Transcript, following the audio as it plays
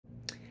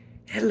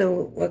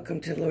Hello, welcome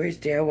to Lori's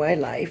DIY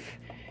Life.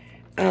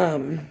 I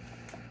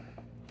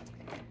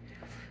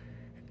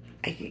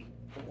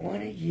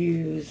want to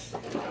use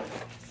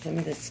some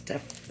of the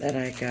stuff that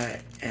I got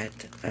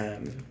at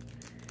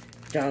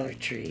Dollar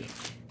Tree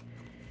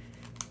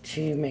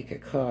to make a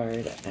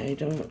card. I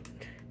don't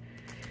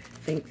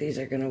think these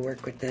are going to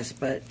work with this,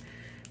 but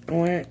I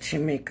wanted to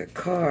make a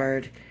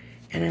card,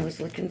 and I was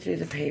looking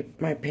through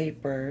my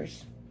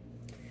papers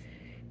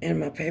and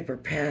my paper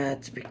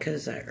pads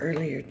because I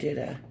earlier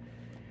did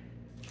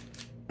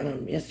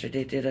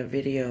yesterday did a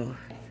video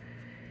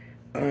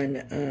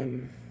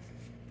on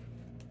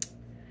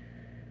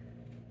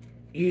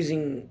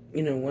using,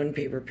 one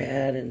paper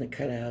pad and the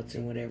cutouts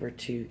and whatever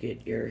to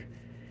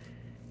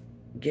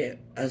get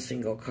a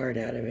single card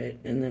out of it.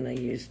 And then I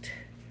used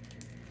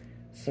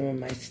some of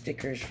my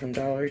stickers from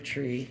Dollar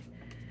Tree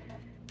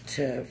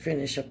to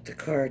finish up the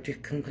card, to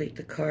complete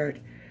the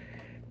card.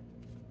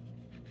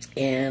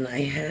 And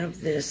I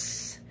have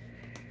this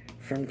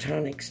from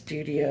Tonic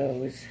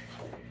Studios,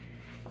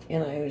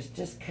 and I was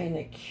just kind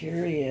of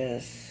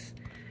curious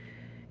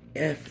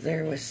if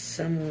there was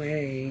some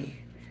way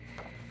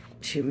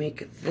to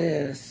make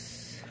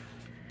this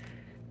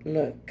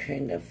look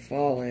kind of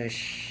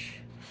fallish,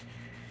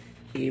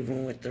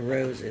 even with the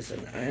roses.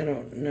 And I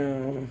don't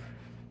know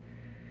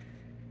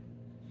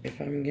if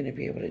I'm going to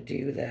be able to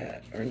do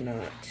that or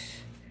not.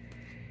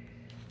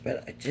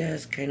 But I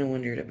just kind of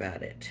wondered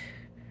about it.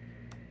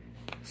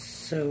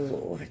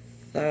 So I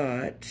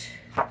thought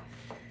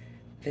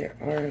there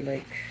are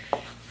like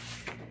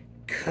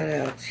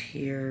cutouts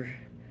here,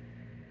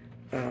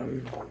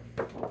 and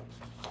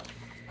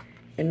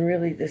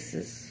really this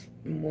is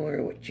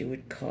more what you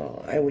would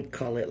call, I would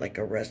call it like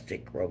a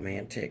rustic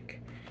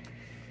romantic,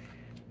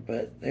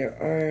 but there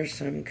are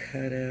some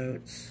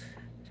cutouts.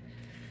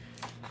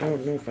 I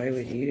don't know if I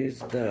would use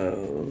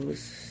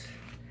those.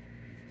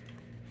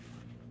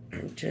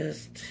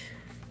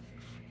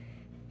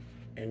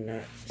 And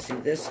not, see,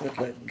 this would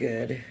look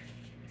good,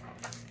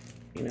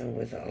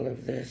 with all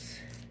of this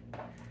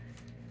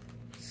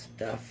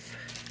stuff,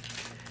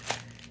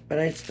 but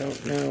I just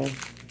don't know.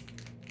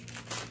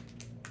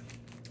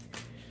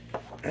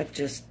 I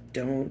just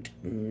don't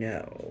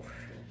know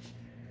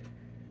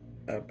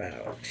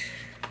about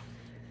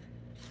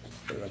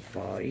the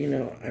fall.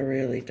 I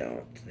really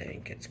don't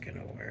think it's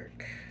gonna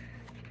work,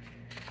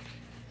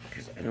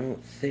 because I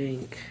don't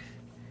think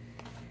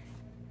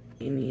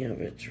any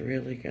of it's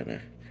really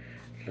gonna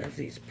love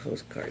these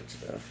postcards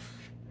though.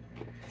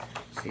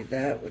 See,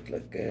 that would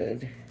look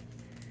good,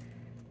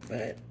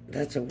 but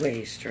that's a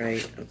waste,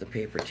 right, of the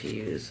paper to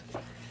use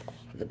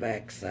the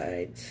back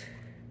sides.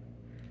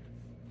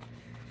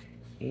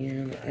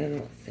 And I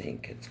don't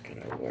think it's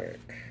gonna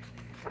work.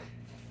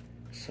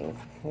 So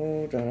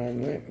hold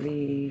on,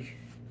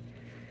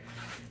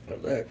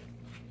 but look,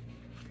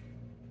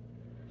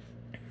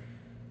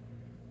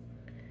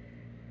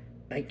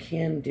 I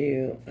can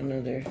do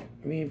another,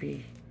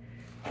 maybe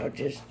I'll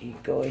just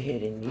go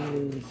ahead and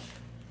use,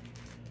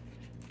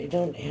 they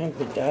don't have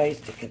the dies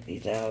to cut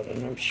these out,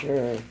 and I'm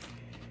sure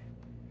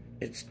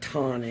it's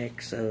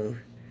Tonic, so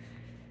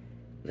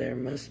there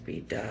must be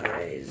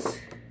dies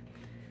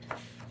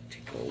to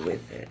go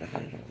with it. I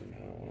don't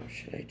know.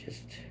 Should I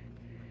just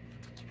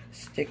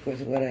stick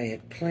with what I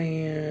had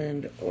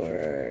planned,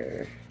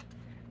 or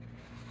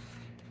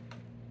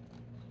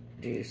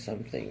do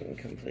something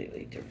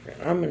completely different?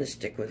 I'm going to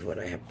stick with what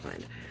I have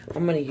planned.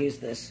 I'm going to use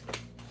this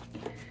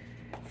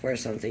for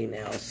something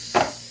else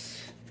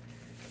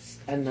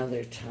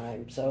another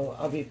time, so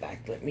I'll be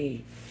back. Let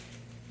me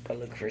go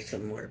look for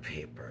some more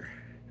paper.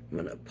 I'm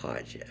gonna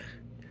pause you.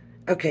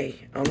 Okay,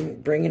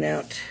 I'm bringing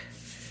out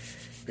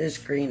this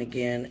green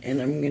again,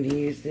 and I'm gonna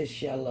use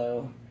this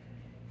yellow,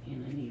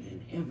 and I need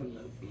an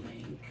envelope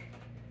blank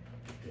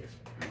at this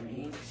point. Let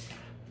me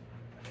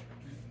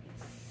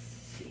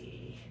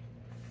see.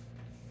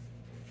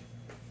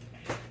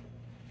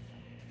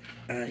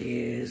 I'll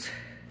use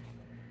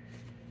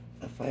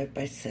a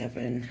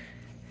 5x7,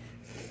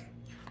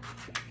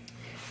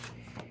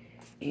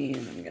 and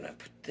I'm gonna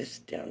put this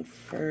down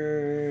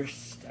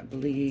first, I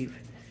believe,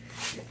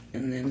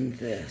 and then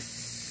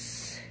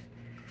this,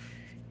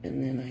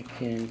 and then I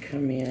can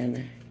come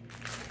in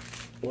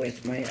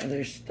with my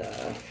other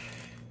stuff,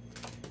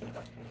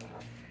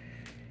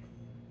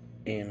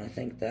 and I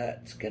think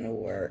that's gonna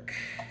work.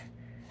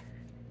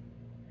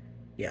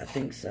 Yeah, I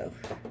think so.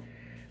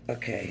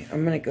 Okay,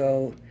 I'm gonna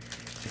go,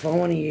 if I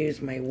want to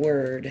use my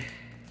word,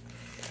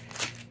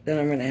 then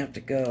I'm gonna have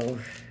to go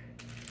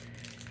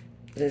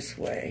this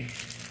way.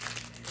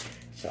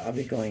 So I'll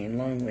be going a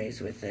long ways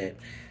with it.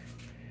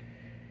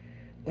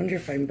 Wonder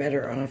if I'm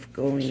better off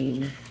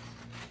going,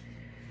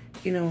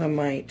 I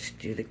might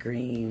do the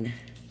green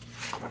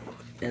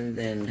and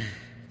then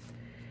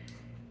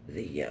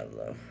the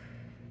yellow.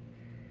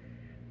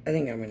 I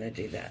think I'm gonna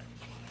do that.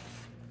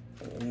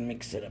 I'll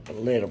mix it up a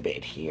little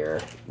bit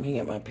here. Let me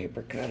get my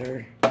paper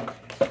cutter.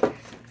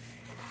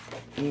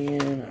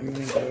 And I'm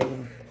gonna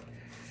go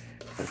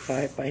a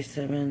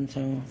 5x7,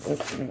 so,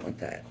 oops, I don't want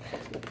that.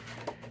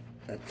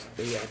 That's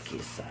the yucky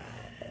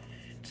side.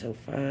 So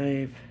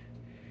 5.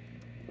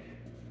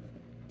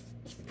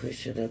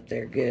 Push it up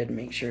there good.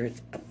 Make sure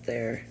it's up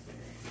there.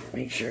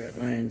 Make sure it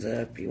lines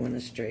up. You want a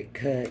straight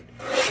cut.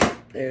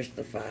 There's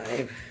the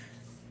 5.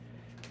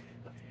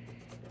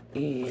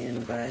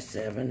 And by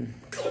 7.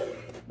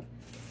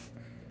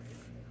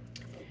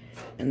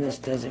 And this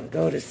doesn't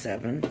go to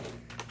 7.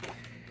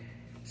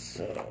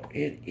 So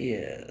it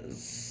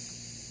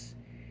is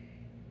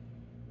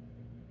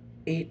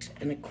 8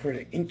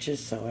 1/4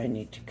 inches. So I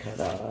need to cut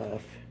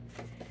off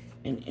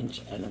 1 1/4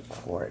 inches. 1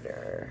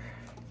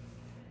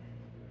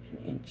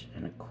 1/4 inches.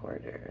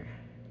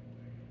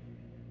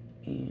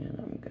 And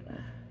I'm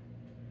gonna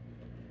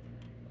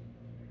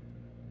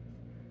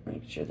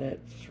make sure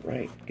that's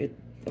right, good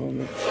on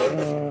the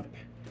top.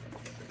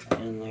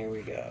 And there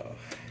we go.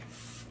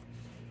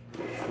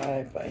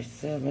 5 by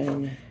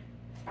 7.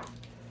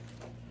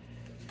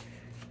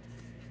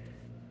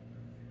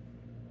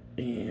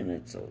 And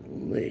it's a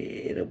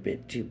little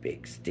bit too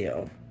big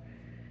still,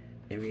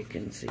 if you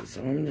can see.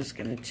 So I'm just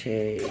gonna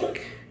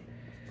take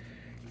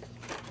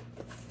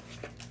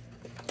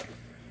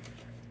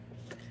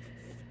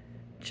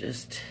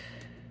just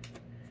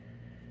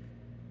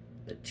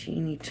the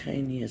teeny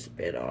tiniest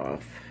bit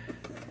off.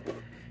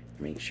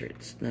 Make sure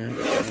it's snug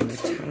on the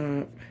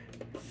top.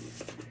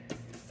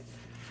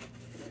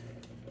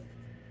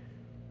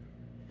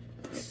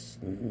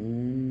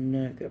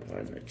 Snug up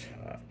on the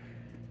top.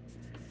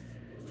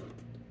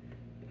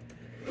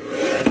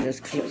 That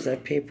just keeps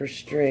that paper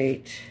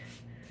straight.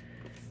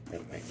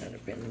 That might not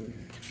have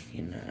been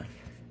enough.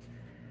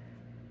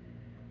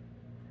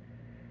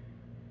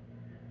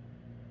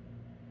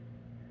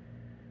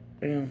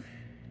 Well,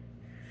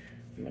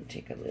 I'm going to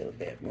take a little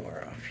bit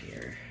more off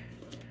here.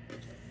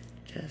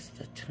 Just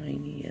the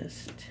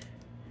tiniest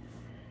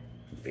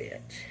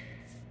bit.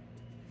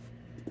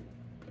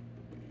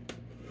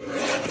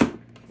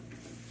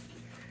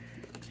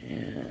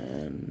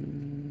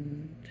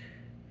 And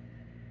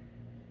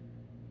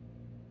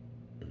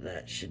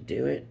that should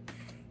do it.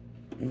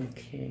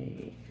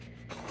 Okay.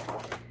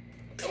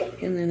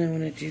 And then I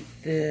want to do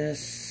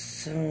this.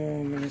 So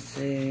I'm going to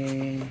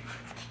say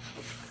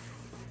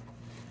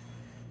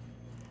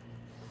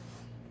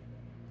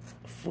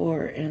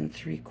 4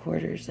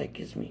 3/4. That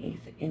gives me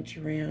 1/8 inch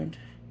around.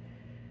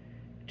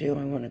 Do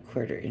I want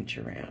 1/4 inch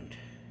around?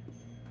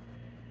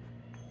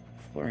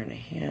 4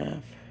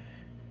 1/2.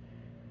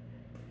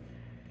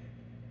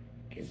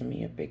 Gives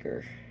me a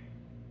bigger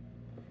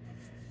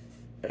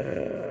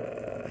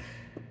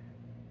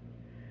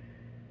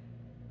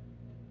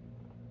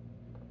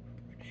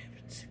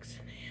 6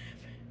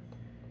 1/2.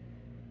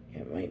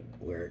 It might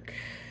work.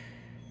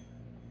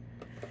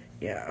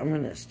 Yeah, I'm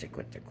gonna stick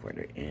with the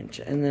 1/4 inch,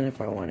 and then if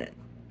I want it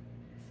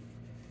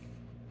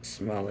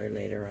smaller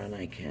later on,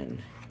 I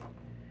can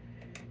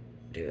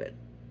do it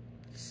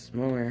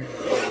smaller.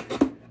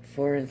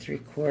 4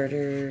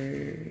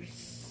 3/4,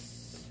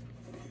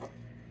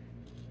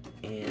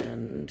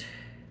 and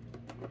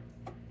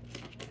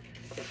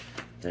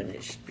then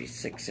it should be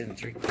 6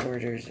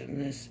 3/4, and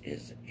this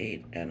is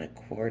 8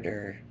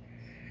 1/4.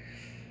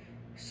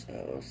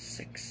 So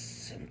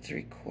 6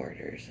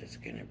 3/4 is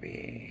gonna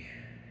be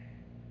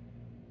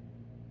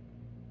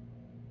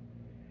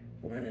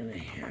 1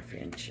 1/2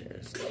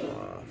 inches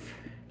off.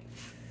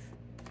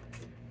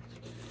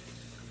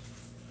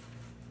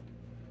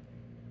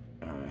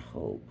 I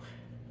hope.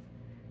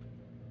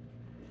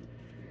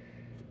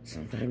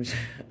 Sometimes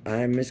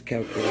I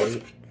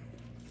miscalculate.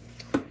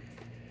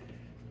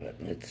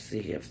 But let's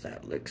see if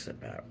that looks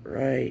about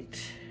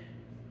right.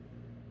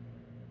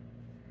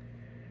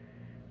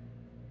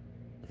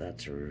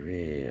 That's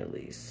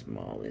really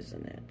small,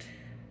 isn't it?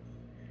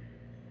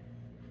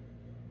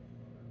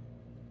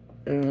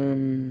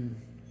 Am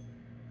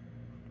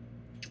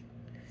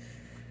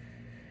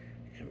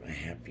I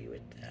happy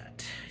with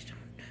that? I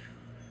don't know.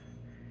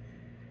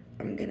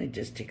 I'm gonna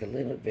just take a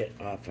little bit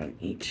off on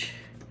each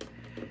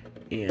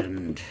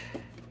end.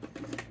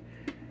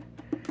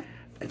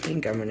 I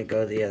think I'm gonna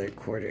go the other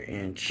 1/4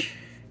 inch.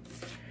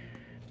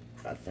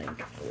 I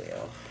think I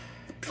will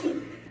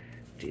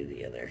do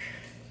the other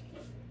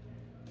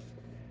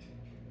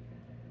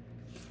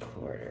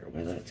 1/4.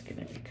 Well, that's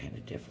gonna be kind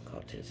of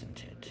difficult,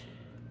 isn't it?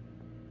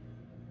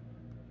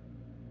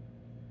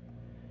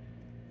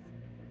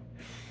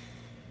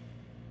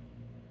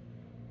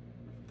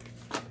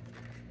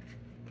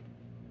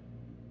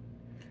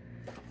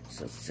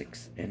 So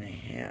 6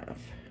 1/2.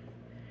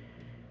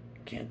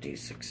 Can't do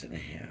 6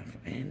 1/2,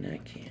 and I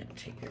can't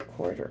take a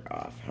 1/4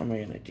 off. How am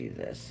I gonna do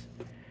this?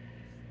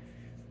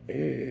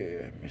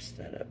 Ooh, I messed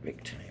that up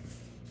big time.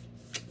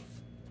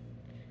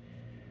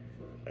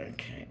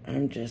 Okay,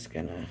 I'm just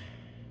gonna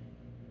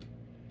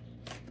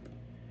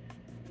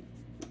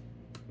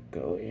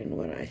go in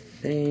what I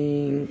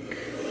think.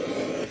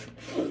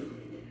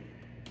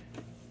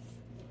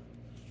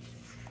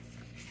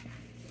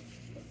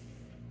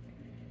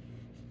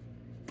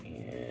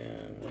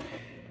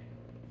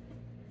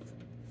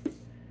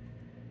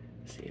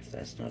 If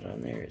that's not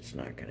on there, it's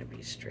not going to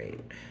be straight.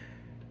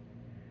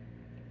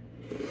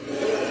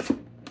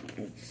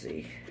 Let's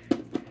see.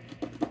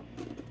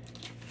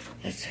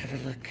 Let's have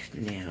a look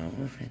now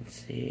and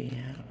see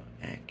how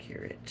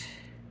accurate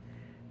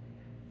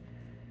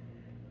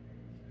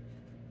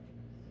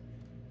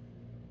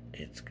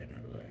it's gonna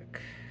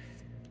look.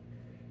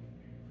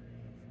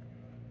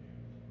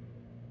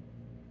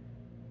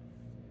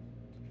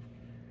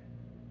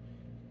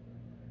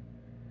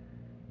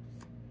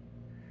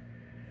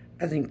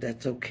 I think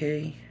that's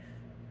okay.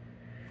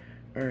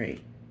 All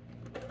right.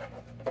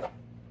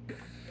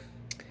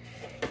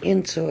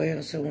 And so I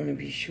also want to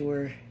be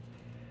sure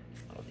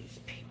all these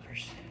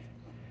papers.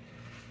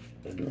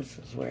 And this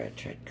is where I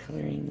tried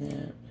coloring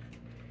that.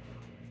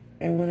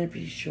 I want to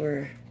be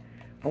sure.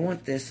 I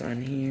want this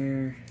on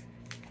here.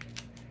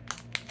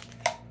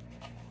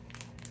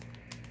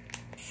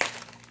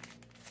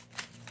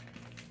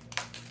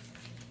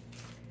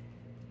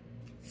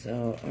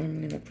 So I'm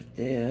going to put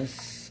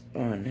this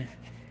on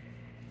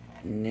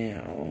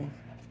now.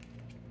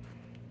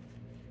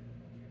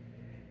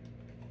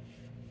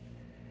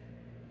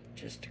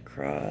 Just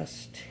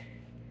across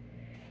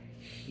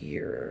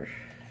here.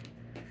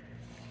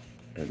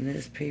 And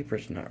this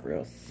paper's not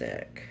real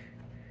thick.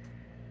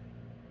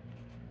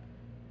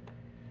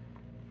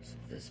 So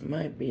this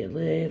might be a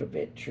little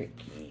bit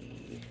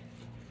tricky.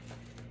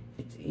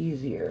 It's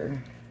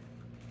easier.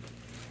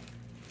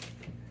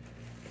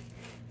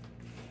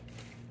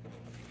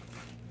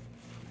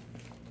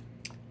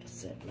 I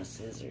set my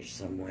scissors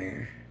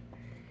somewhere.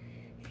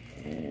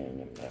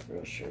 And I'm not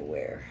real sure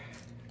where.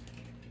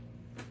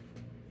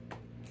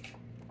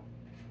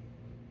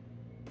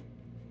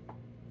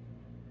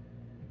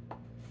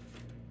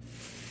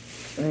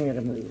 I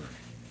gotta move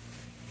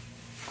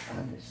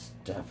all this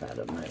stuff out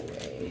of my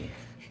way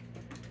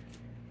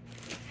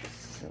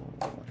so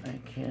I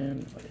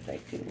can, what did I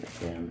do with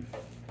them?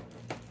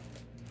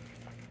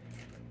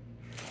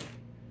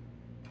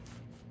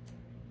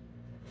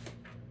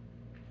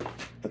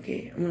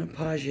 Okay, I'm gonna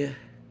pause you.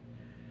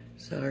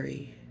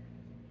 Sorry.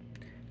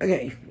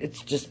 Okay,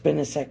 it's just been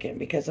a second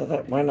because I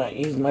thought, why not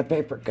use my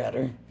paper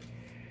cutter?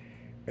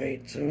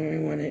 Right, so I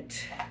want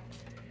it.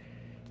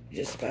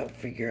 Just about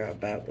figure out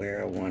about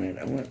where I want it.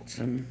 I want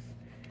some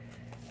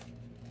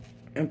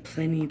and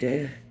plenty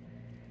to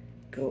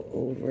go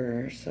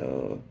over,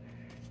 so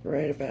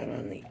right about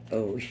on the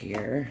O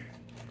here.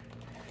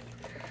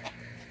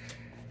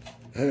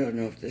 I don't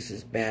know if this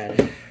is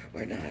bad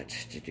or not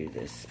to do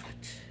this,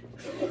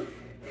 but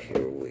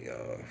here we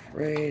are,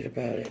 right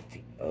about at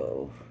the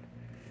O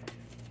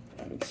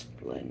on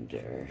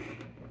Splendor.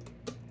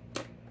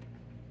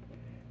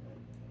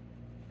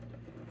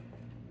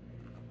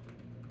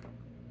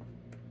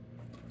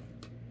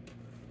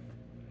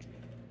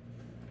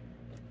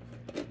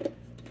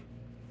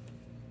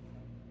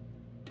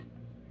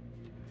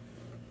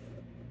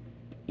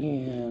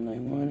 And I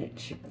want it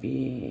to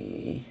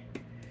be,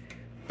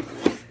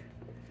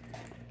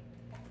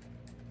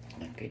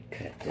 I could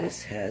cut,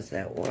 this has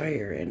that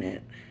wire in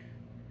it.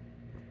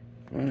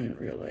 I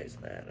didn't realize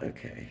that,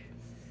 okay.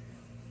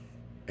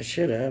 I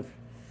should have.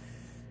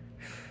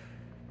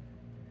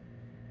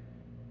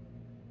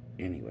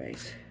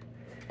 Anyways,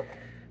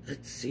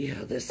 let's see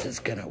how this is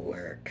gonna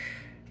work.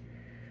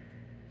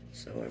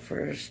 So at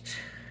first,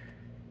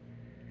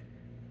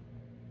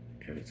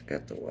 it's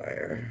got the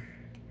wire.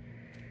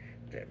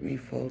 Let me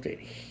fold it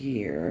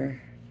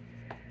here,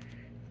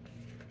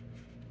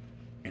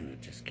 and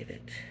I'll just get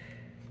it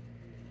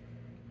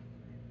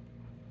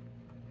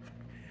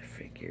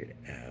figured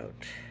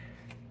out.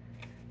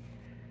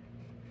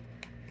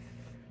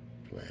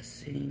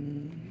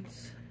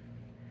 Blessings.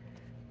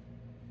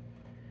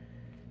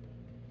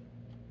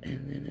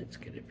 And then it's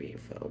going to be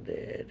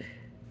folded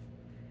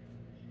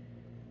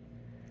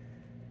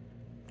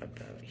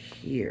about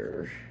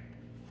here.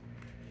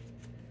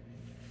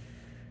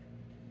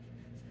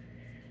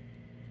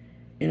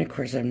 And of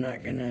course, I'm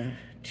not gonna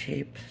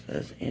tape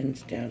those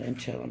ends down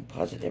until I'm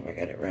positive I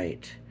got it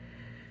right.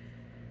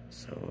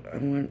 So I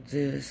want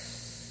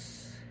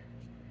this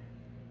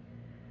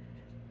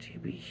to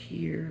be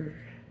here.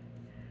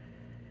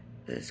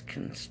 This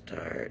can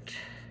start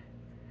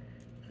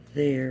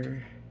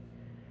there.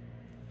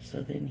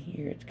 So then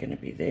here it's gonna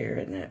be there,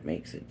 and that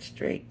makes it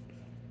straight.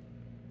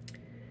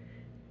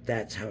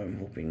 That's how I'm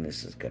hoping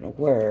this is gonna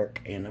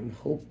work, and I'm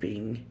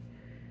hoping,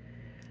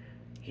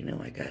 you know,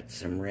 I got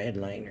some red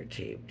liner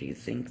tape. Do you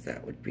think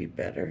that would be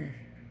better?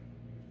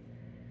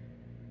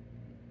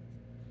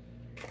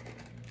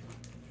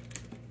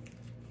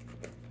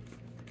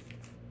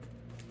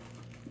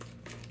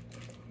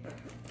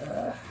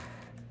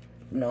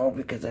 No,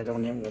 because I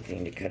don't have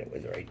nothing to cut it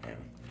with right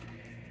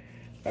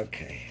now.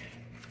 Okay.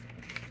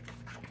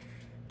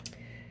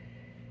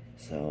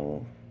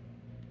 So,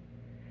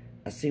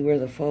 I see where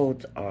the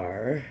folds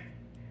are.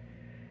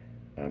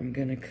 I'm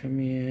gonna come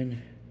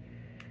in,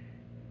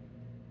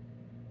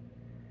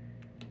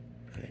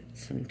 put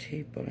some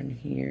tape on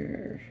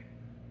here.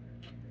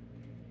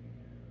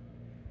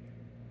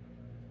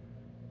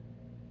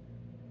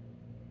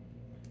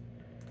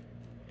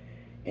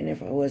 And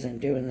if I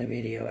wasn't doing the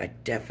video, I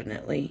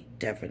definitely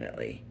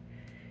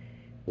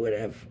would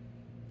have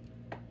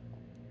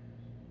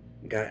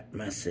got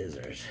my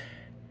scissors.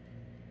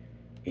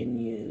 and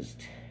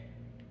used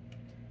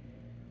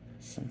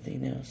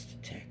something else to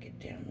tack it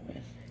down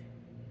with.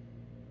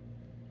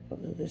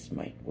 Although this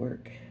might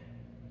work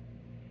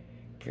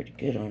pretty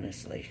good,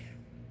 honestly.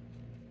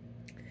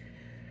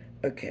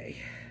 Okay.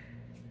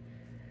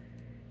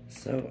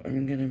 So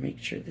I'm gonna make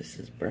sure this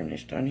is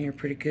burnished on here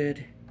pretty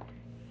good.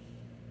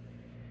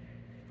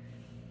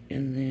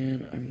 And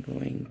then I'm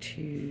going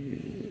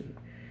to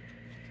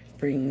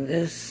bring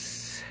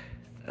this,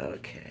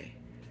 okay.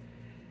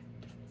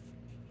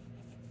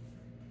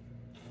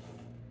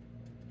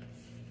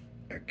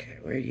 Okay,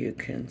 where you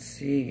can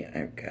see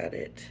I've got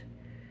it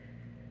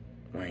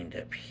lined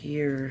up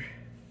here.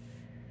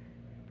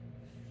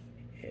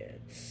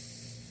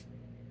 It's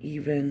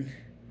even.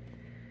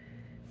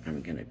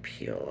 I'm gonna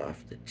peel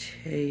off the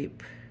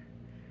tape.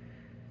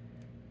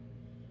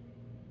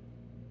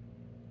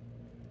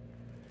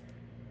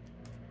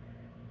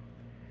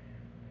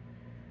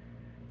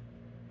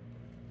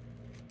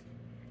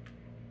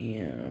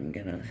 And I'm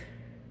gonna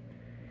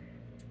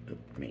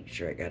make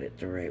sure I got it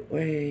the right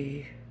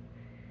way.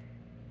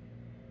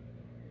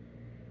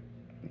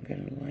 I'm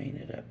gonna line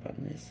it up on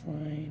this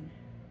line.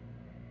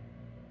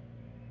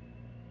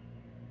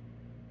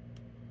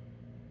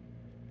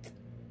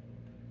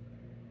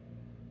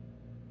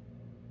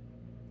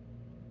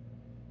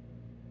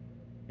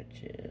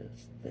 Which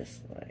is this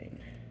line.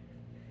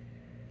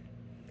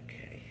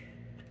 Okay.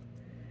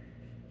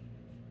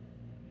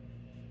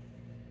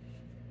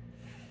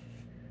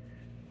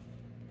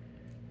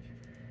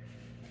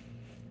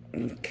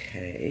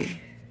 Okay.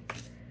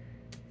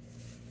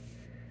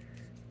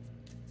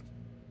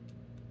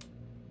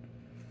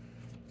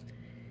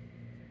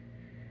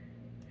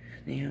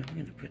 Now I'm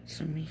going to put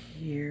some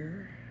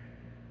here.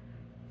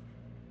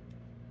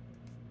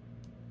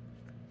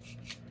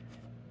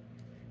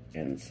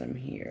 And some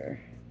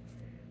here.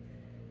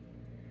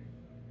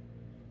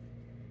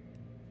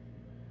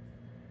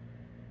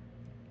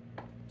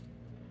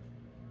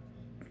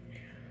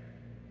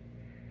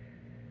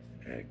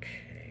 Okay.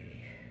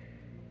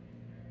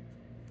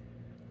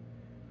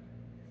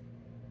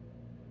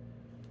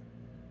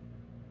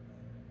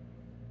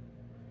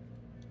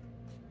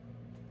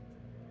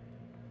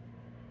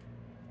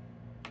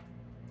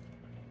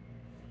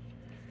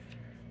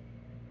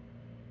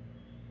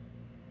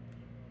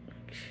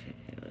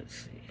 Let's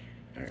see.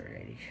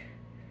 Alrighty.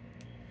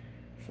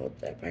 Fold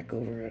that back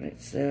over on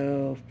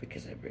itself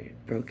because I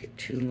broke it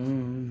too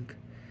long.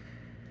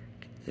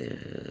 Get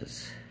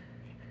this.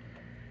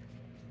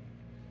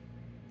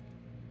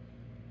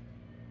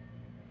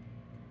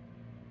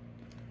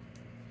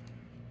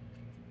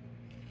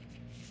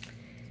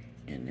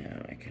 And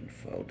now I can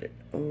fold it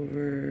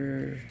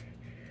over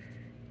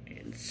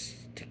and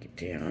stick it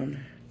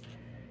down.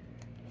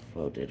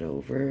 Fold it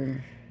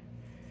over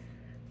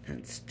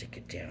and stick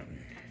it down.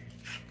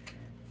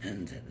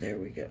 And there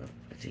we go.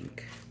 I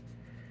think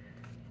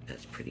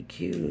that's pretty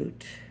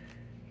cute.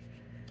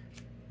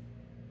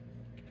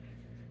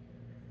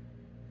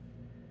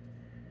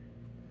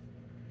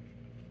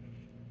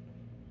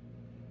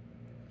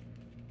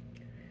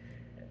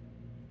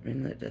 I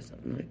mean, that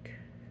doesn't look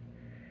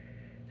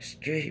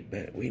straight,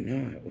 but we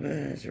know it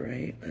was,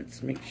 right?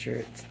 Let's make sure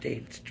it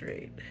stayed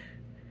straight.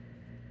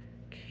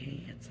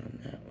 Okay, it's on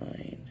that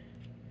line.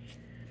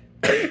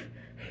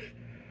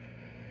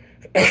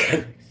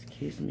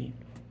 Excuse me.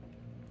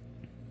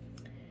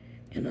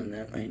 And on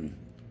that line.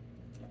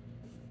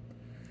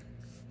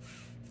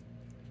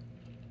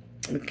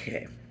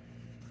 Okay.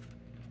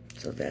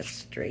 So that's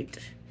straight.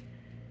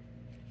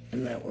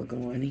 And that will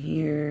go in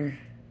here.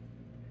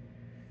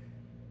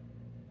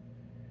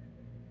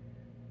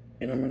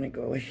 And I'm going to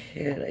go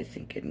ahead, I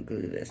think, and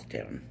glue this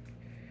down.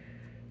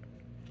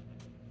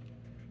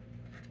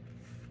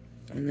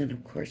 And then,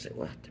 of course, it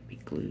will have to be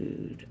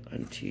glued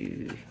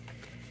onto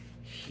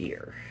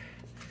here.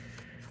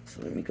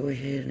 So let me go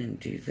ahead and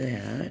do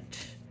that.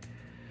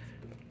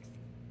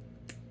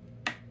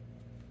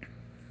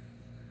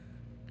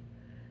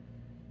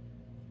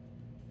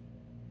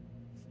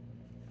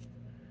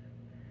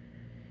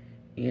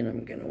 And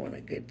I'm going to want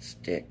a good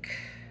stick.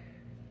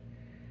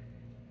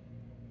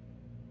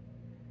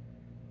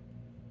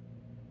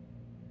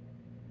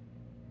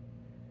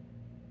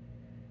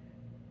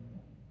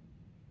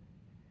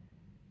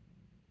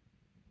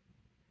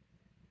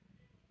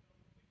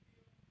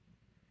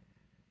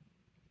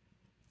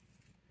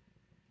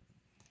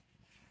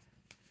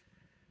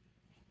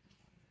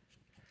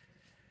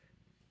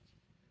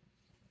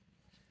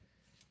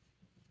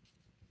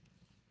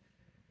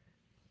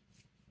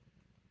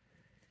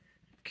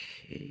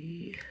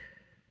 Okay.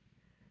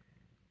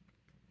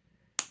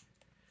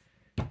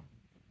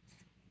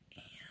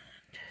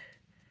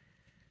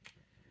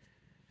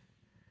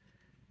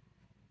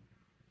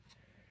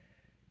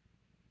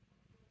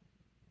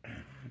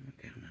 I'm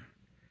gonna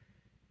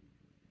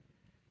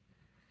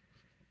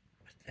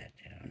put that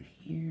down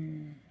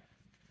here.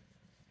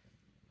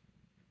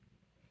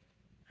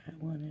 I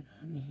want it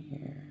on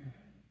here.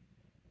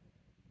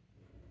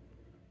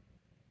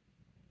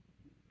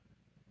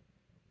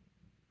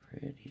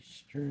 Pretty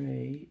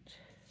straight.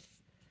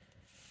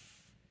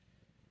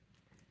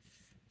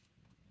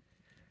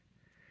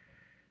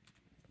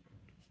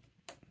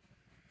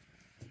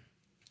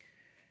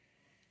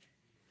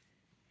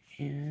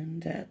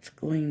 And that's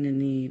going to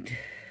need,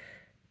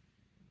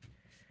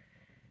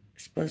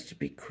 it's supposed to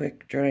be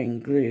quick drying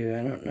glue.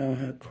 I don't know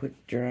how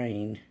quick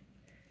drying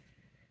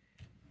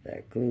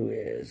that glue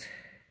is.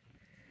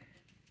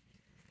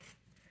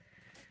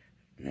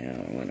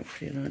 Now I want to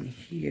put it on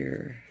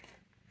here.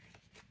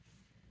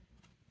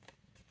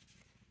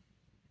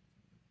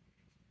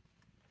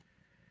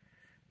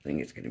 I think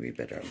it's going to be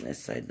better on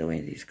this side, the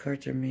way these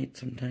cards are made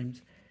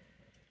sometimes.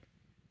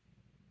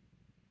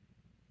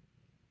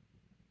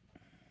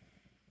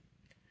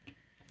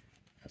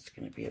 That's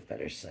going to be a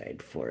better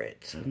side for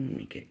it. So let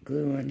me get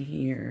glue on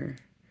here.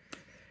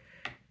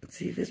 Let's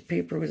see, this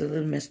paper was a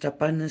little messed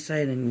up on this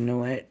side, and you know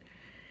what?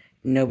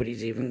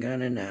 Nobody's even going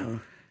to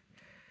know.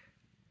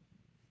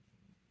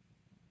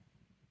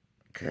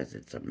 Because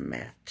it's a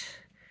mat.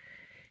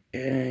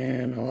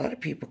 And a lot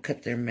of people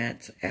cut their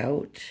mats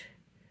out.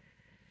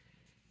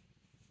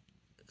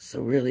 So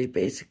really,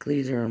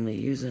 basically, they're only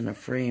using a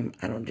frame.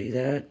 I don't do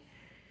that.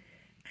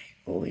 I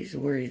always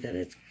worry that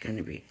it's going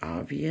to be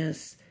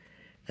obvious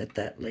that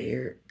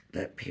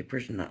that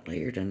paper's not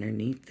layered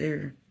underneath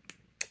there.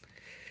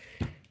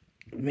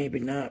 Maybe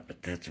not,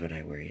 but that's what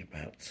I worry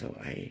about. So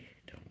I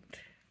don't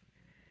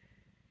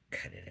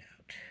cut it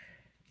out.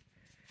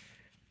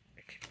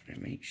 Okay, I'm going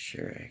to make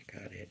sure I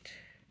got it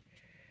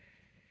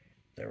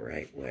the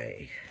right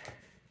way.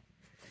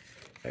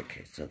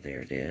 Okay, so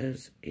there it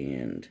is.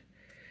 And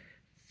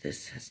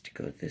this has to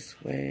go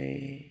this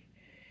way,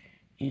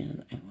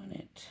 and I want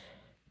it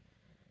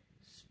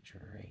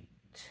straight.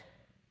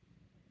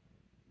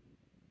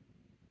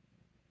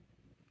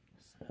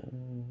 So,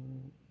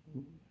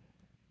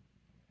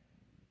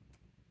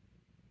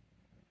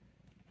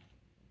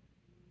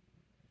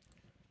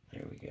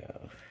 there we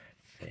go,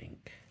 I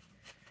think.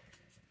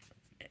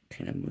 It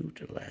kind of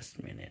moved at the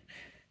last minute.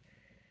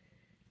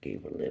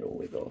 Gave a little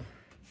wiggle.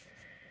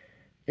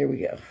 There we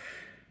go.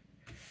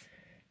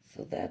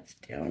 So that's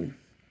down.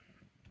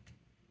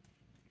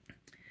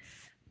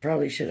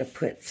 Probably should have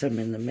put some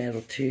in the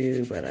middle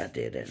too, but I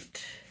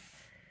didn't.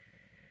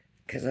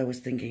 Because I was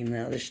thinking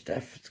the other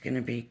stuff is going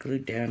to be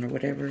glued down or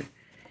whatever,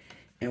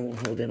 and we'll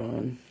hold it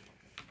on.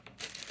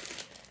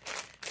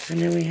 So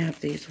now we have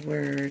these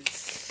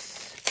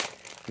words,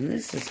 and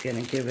this is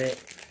going to give it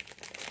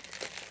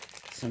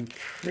some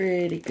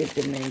pretty good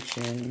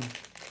dimension.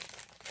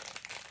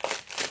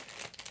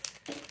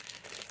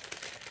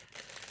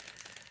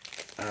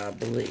 I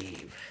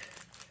believe.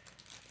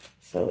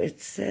 So it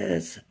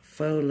says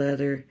faux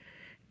leather,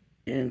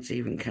 and it's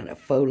even kind of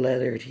faux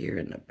leathered here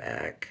in the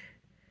back.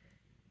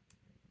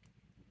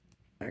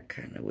 I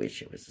kind of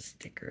wish it was a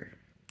sticker,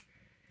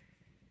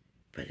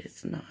 but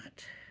it's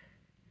not.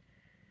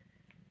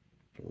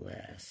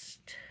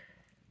 Blessed.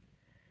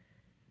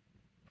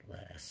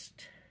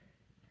 Blessed.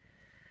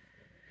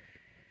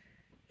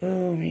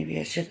 Oh, maybe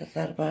I should have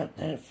thought about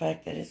the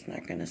fact that it's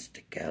not going to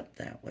stick out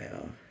that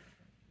well.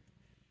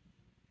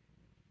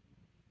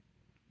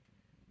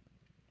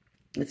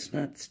 It's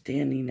not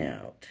standing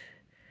out.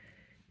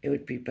 It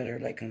would be better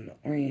like on the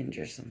orange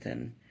or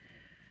something.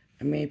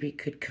 I maybe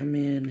could come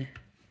in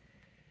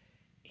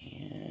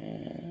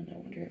and I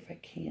wonder if I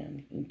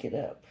can ink it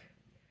up.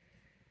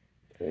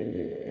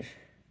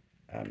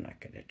 I'm not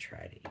going to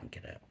try to ink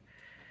it up.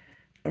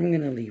 I'm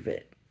going to leave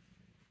it.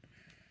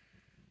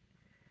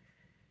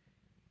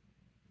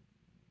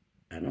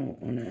 I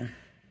don't want to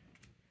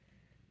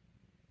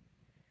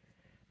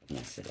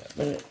mess it up,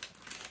 but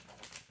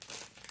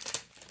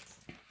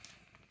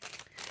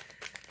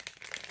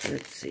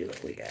let's see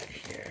what we got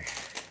here.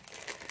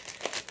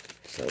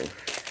 So,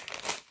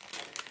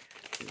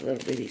 these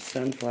little bitty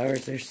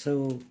sunflowers are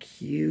so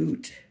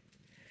cute.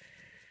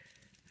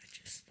 I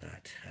just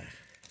thought,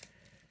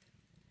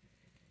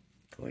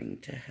 going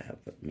to have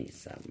me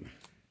some.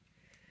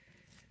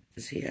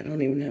 See, I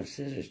don't even have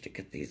scissors to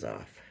cut these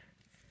off.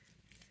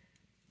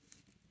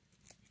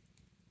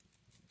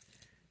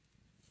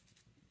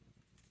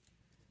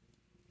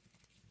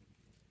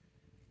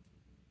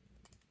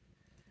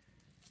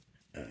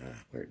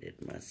 Where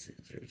did my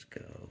scissors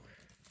go?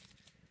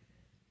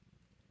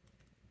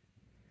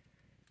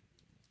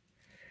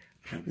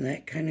 I'm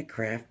that kind of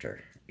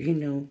crafter. You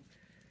know,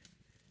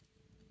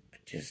 I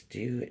just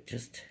do. It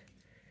just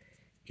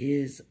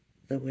is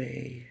the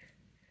way.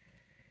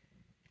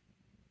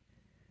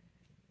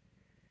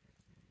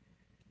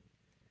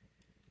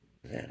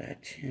 That I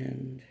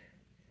tend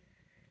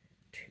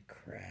to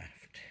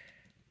craft.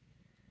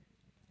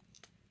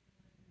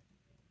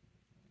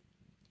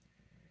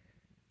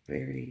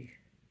 Very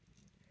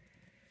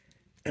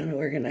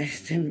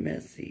unorganized and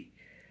messy.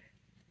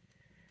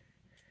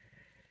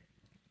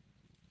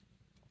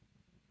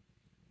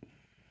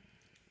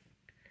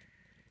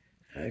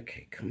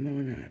 Okay, come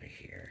on out of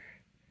here.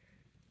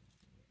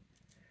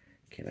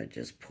 Can I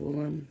just pull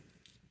them?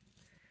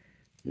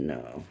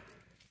 No.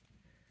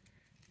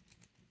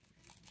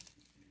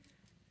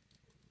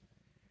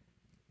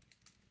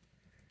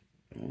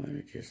 I want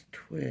to just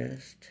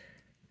twist.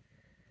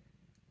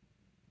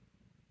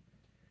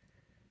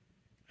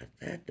 But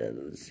that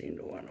doesn't seem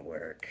to want to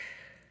work.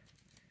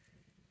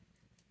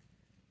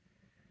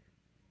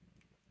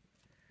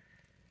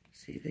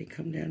 See, they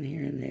come down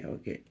here and they all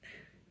get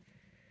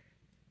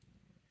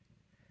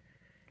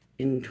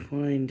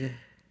entwined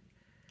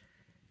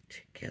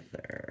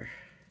together.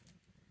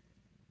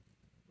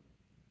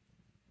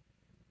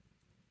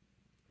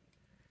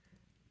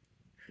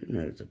 Who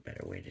knows a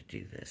better way to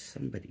do this?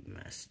 Somebody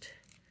must.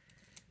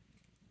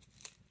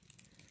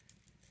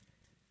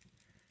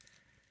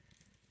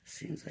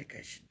 Seems like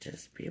I should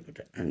just be able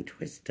to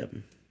untwist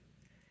them.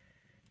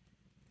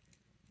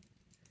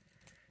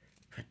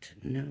 But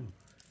no.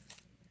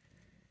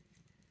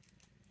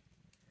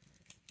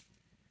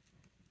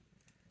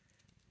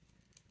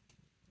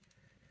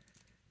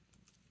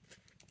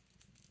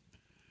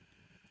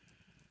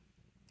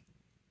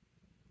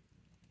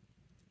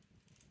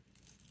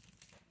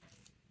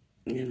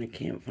 And I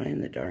can't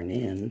find the darn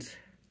ends.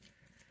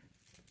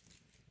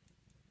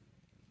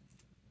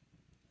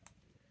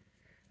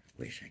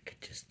 Wish I could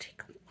just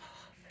take them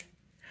off.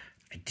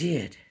 I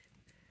did.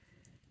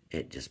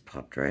 It just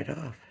popped right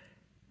off.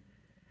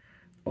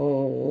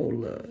 Oh,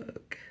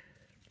 look.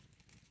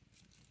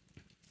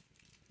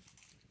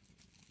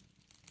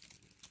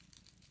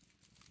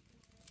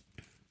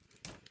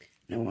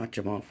 Now watch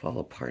them all fall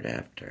apart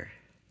after.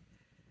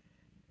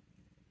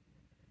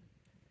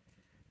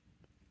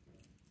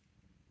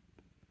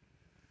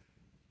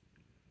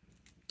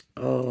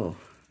 Oh,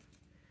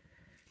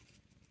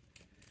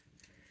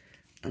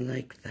 I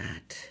like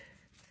that.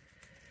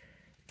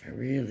 I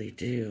really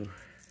do.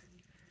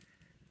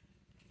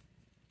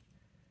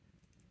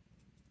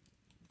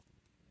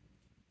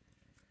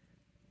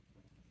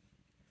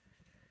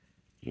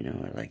 You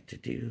know, I like to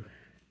do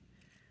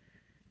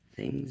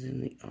things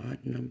in the odd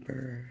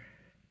number.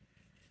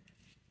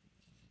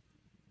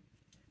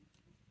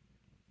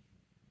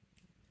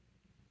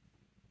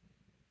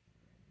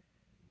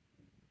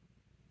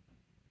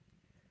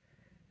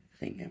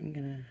 I think I'm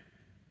gonna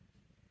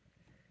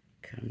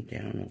come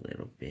down a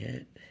little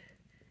bit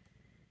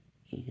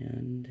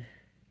and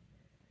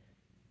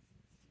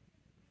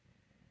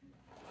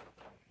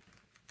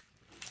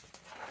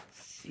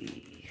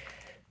see.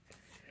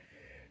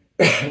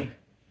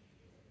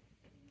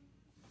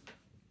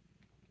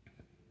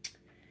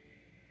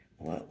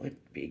 What would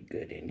be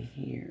good in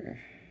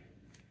here?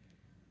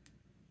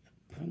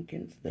 The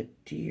pumpkins, the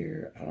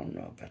deer. I don't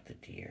know about the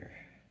deer.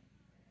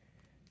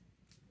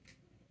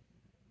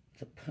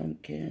 The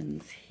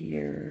pumpkins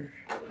here.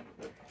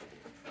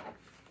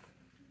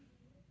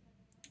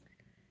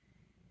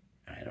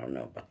 I don't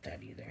know about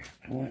that either.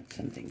 I want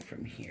something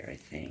from here, I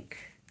think.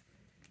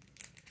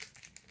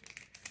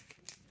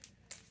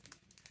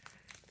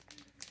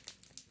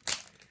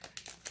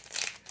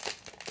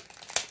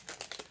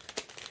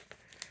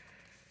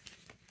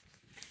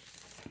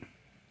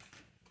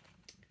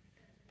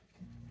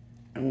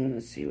 I want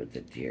to see what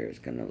the deer is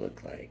going to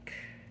look like.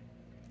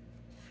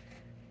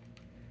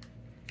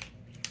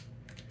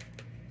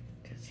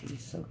 Because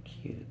he's so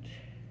cute.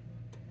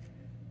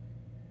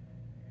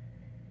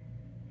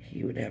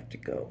 He would have to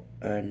go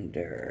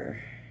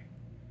under.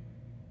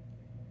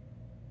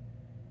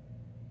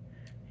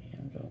 I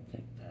don't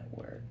think that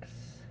works.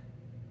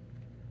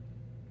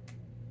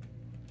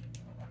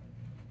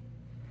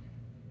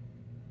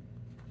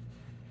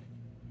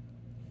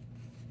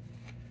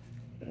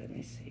 Let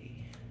me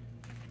see.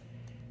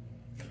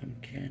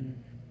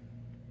 Pumpkin.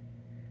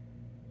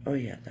 Oh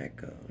yeah, that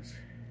goes.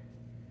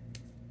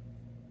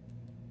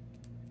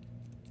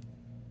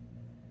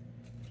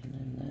 And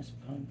then this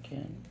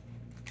pumpkin.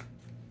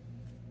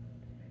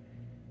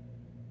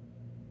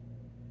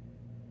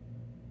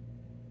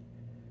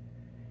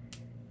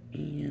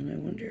 And I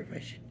wonder if I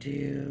should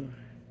do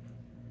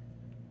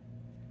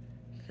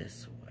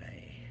this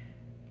way.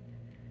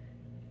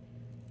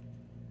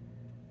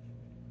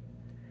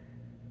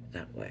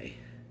 That way.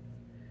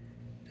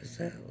 Does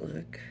that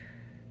look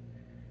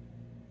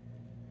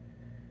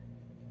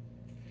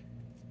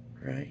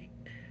right?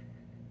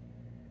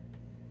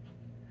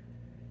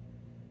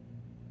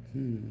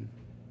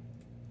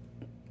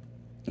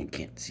 I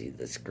can't see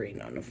the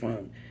screen on the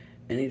phone.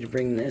 I need to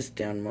bring this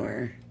down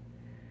more.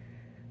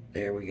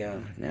 There we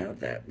go. Now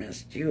that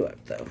messed you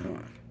up though,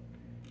 huh?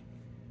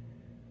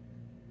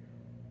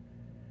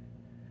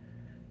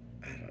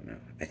 I don't know.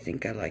 I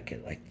think I like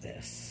it like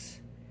this.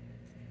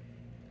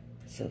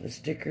 So the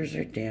stickers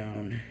are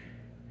down.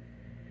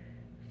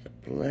 The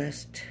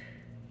blessed,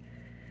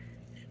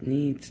 it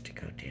needs to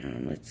go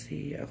down. Let's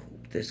see. I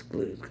hope this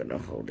glue is gonna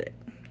hold it.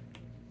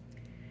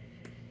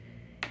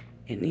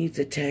 It needs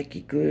a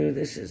tacky glue.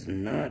 This is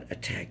not a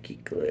tacky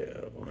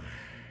glue.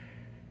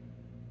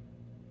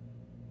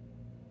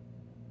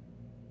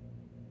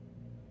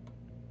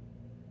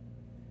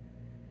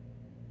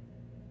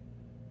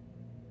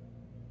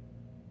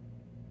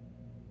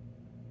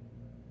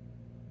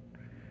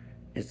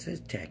 It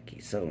says tacky,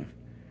 so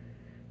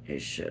it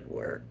should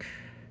work.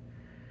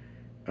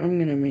 I'm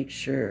gonna make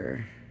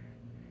sure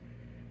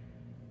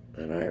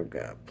that I've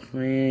got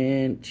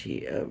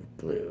plenty of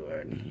glue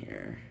on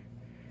here.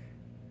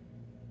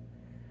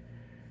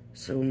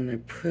 So when I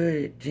put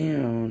it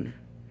down,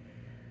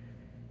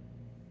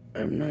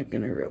 I'm not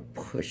gonna real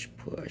push.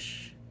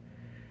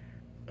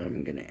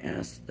 I'm going to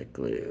ask the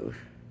glue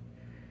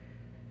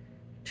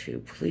to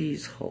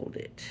please hold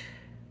it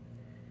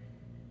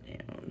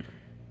down.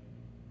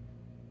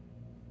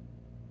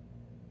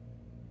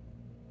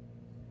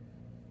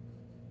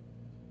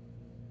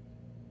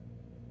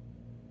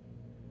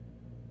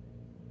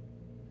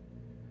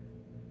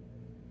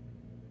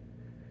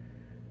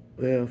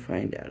 We'll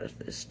find out if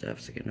this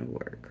stuff's gonna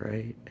work,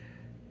 right?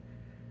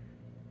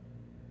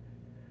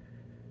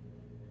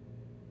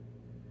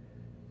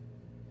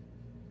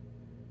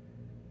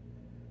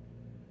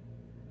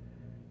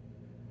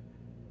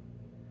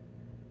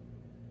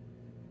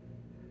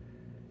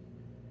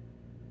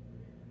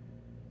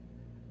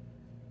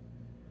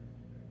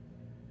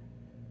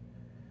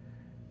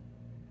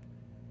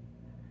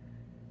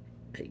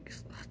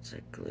 Takes lots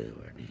of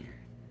glue on here.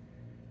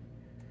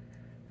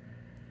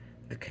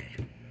 Okay.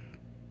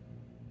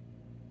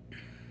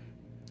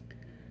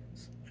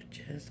 So I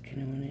just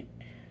kind of want it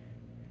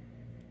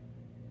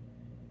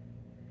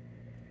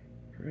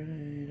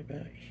right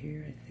about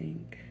here, I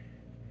think.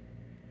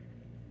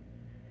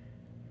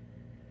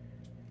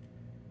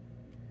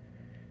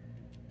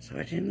 So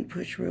I didn't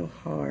push real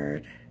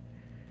hard.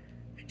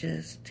 I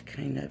just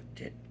kind of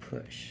did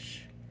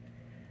push.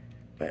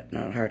 But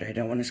not hard. I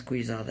don't want to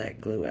squeeze all that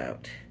glue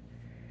out.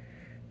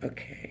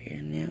 Okay,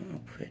 and now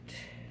I'll put...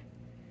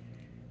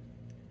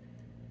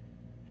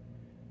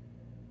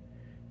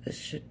 This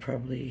should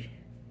probably...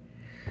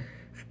 I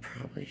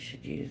probably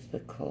should use the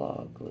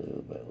claw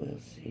glue, but we'll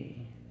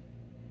see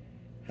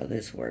how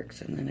this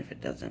works. And then if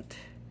it doesn't,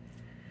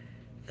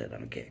 then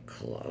I'll get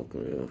claw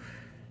glue.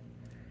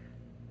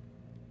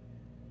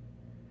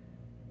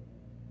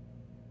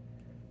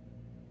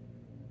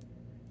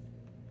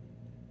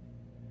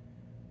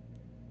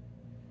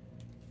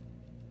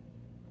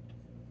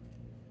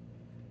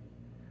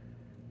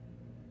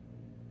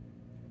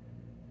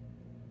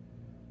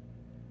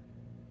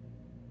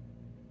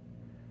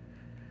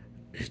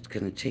 It's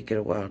going to take it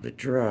a while to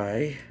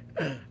dry.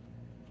 Look at,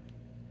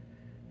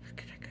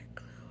 I got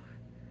glue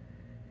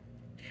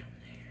down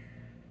there.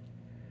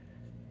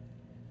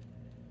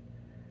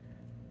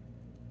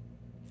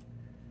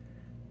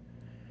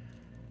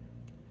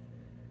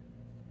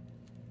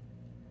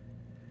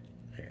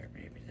 There,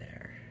 maybe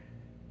there.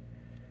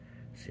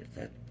 See if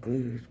that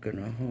glue's going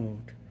to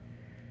hold.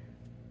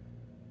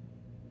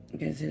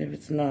 Like I said, if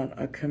it's not,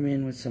 I'll come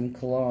in with some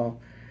claw.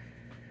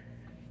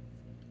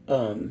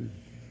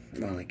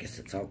 Well, I guess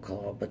it's all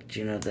claw, but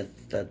you know,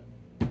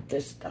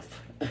 this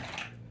stuff.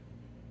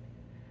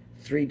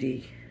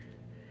 3D.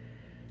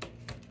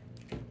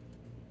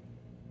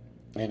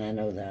 And I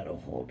know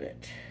that'll hold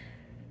it.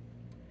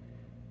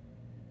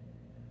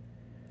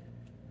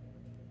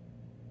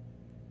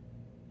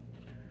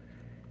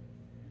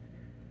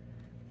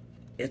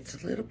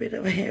 It's a little bit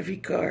of a heavy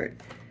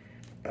card,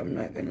 I'm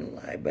not gonna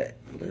lie, but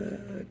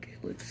look,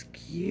 it looks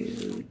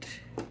cute.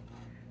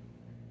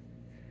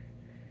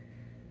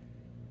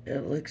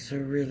 It looks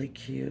really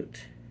cute.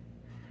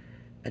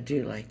 I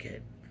do like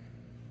it.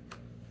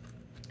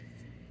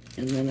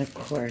 And then, of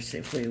course,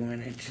 if we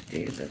wanted to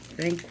do the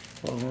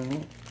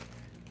thankful,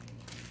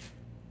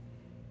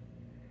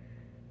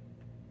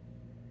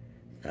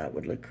 that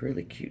would look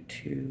really cute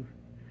too.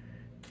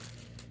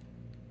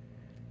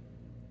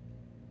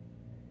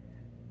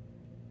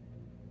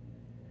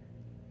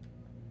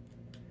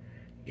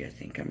 Yeah, I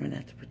think I'm gonna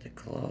have to put the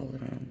claw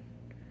on.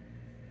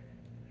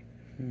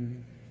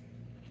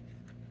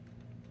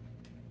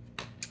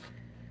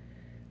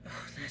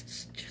 Oh,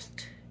 that's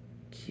just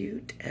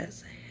cute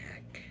as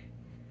heck.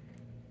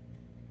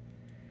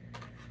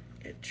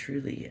 It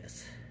truly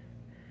is.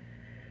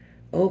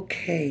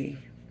 Okay.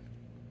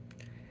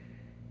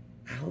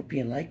 I hope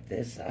you liked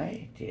this.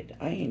 I did.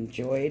 I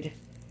enjoyed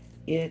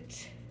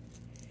it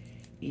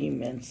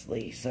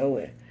immensely.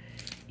 So,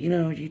 you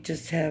know, you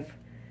just have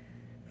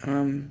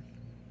a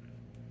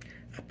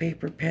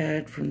paper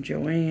pad from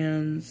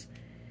Joann's,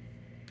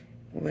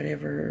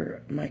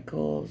 whatever,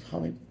 Michael's,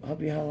 Hobby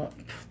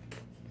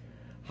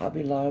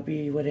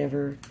Lobby,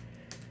 whatever.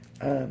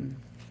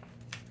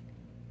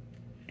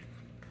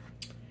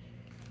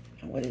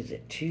 What is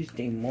it?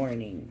 Tuesday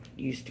morning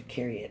used to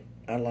carry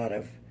a lot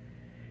of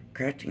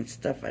crafting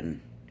stuff, and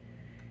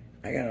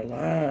I got a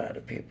lot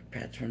of paper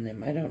pads from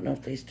them. I don't know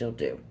if they still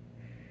do.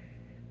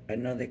 I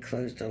know they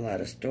closed a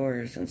lot of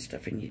stores and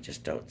stuff, and you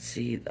just don't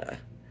see the, I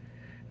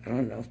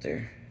don't know if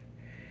they're,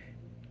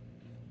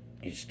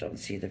 you just don't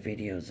see the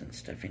videos and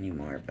stuff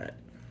anymore, but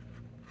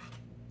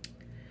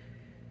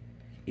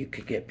you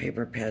could get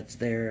paper pads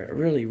there, a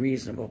really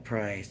reasonable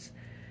price.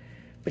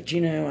 But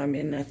you know, I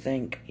mean, I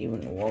think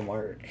even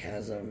Walmart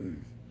has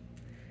them.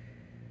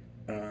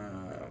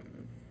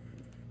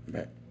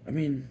 But I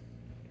mean,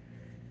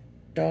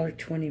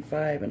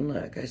 $1.25, and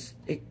look, it's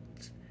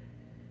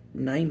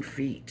 9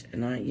 feet,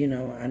 and I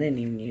didn't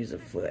even use a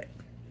foot.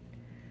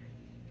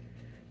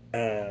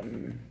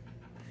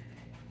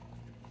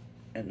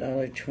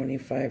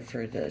 $1.25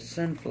 for the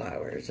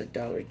sunflowers,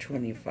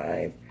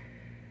 $1.25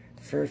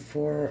 for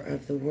 4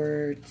 of the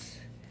words,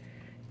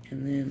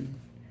 and then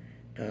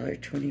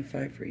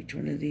 $1.25 for each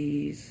one of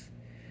these.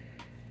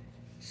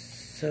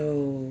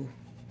 So,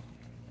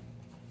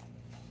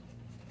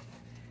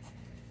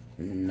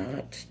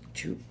 not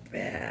too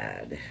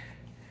bad.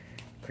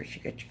 Of course,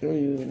 you got your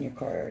glue and your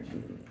card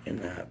and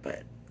that,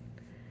 but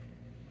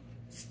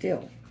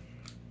still,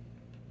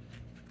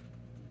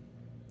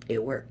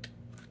 it worked.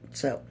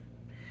 So,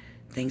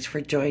 thanks for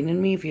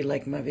joining me. If you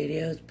like my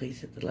videos,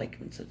 please hit the like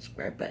and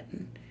subscribe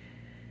button.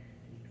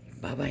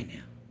 Bye-bye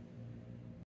now.